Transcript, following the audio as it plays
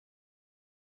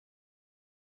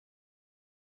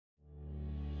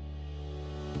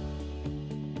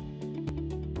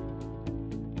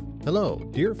Hello,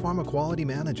 dear pharma quality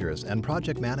managers and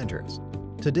project managers.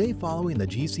 Today, following the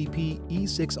GCP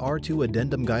E6 R2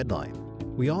 Addendum Guideline,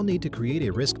 we all need to create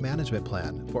a risk management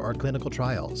plan for our clinical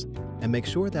trials and make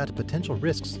sure that potential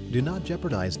risks do not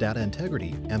jeopardize data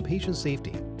integrity and patient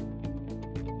safety.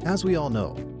 As we all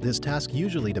know, this task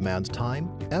usually demands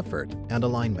time, effort, and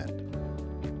alignment.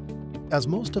 As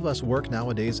most of us work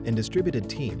nowadays in distributed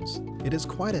teams, it is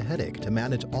quite a headache to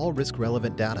manage all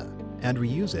risk-relevant data and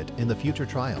reuse it in the future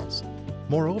trials.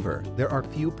 Moreover, there are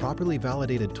few properly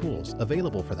validated tools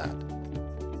available for that.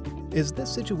 Is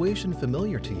this situation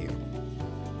familiar to you?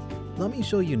 Let me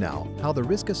show you now how the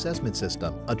risk assessment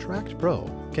system, Attract Pro,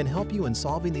 can help you in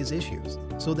solving these issues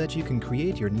so that you can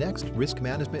create your next risk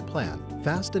management plan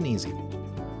fast and easy.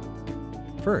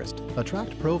 First,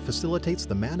 Attract Pro facilitates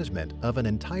the management of an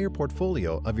entire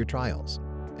portfolio of your trials.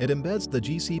 It embeds the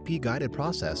GCP guided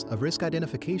process of risk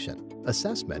identification,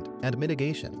 assessment, and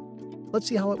mitigation. Let's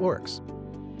see how it works.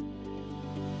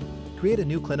 Create a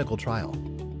new clinical trial.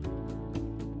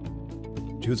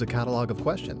 Choose a catalog of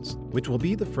questions, which will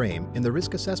be the frame in the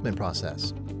risk assessment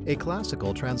process. A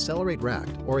classical Transcelerate rack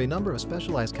or a number of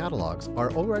specialized catalogs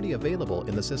are already available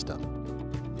in the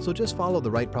system. So just follow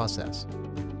the right process.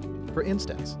 For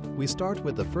instance, we start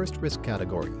with the first risk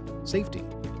category, safety.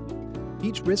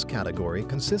 Each risk category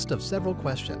consists of several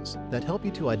questions that help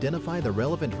you to identify the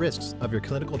relevant risks of your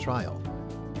clinical trial.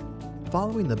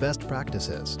 Following the best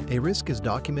practices, a risk is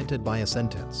documented by a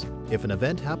sentence. If an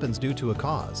event happens due to a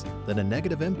cause, then a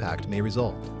negative impact may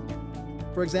result.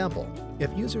 For example, if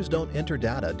users don't enter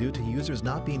data due to users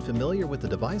not being familiar with the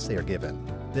device they are given,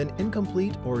 then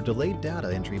incomplete or delayed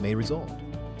data entry may result.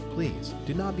 Please,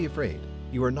 do not be afraid.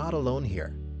 You are not alone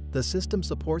here. The system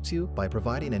supports you by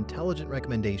providing intelligent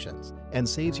recommendations and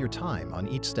saves your time on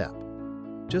each step.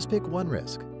 Just pick one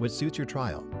risk which suits your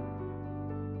trial.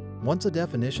 Once a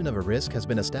definition of a risk has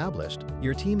been established,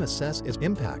 your team assesses its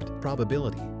impact,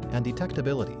 probability, and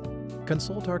detectability.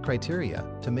 Consult our criteria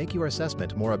to make your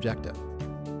assessment more objective.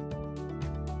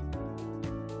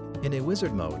 In a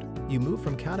wizard mode, you move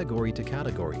from category to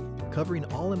category, covering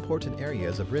all important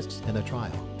areas of risks in a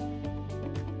trial.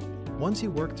 Once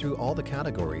you work through all the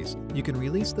categories, you can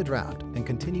release the draft and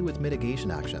continue with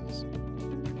mitigation actions.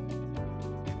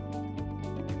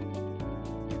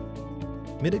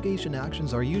 Mitigation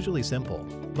actions are usually simple,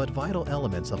 but vital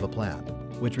elements of a plan,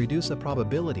 which reduce the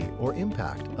probability or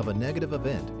impact of a negative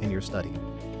event in your study.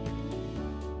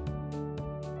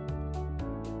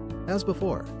 As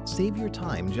before, save your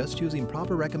time just choosing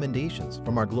proper recommendations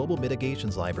from our global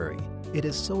mitigations library. It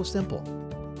is so simple.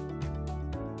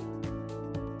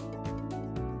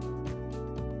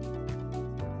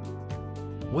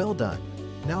 Well done.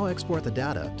 Now export the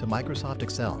data to Microsoft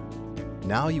Excel.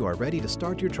 Now you are ready to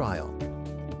start your trial.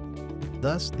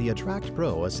 Thus, the Attract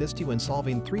Pro assists you in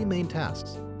solving three main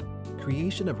tasks: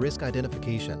 creation of risk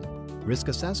identification, risk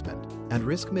assessment, and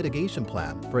risk mitigation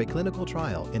plan for a clinical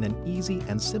trial in an easy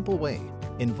and simple way,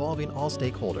 involving all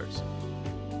stakeholders.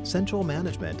 Central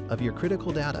management of your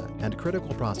critical data and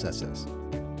critical processes.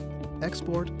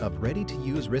 Export of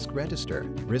ready-to-use risk register,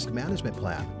 risk management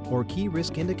plan, or key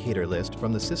risk indicator list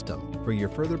from the system for your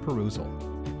further perusal.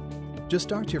 Just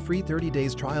start your free 30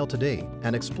 days trial today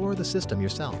and explore the system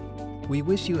yourself. We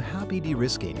wish you happy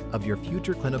de-risking of your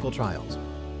future clinical trials.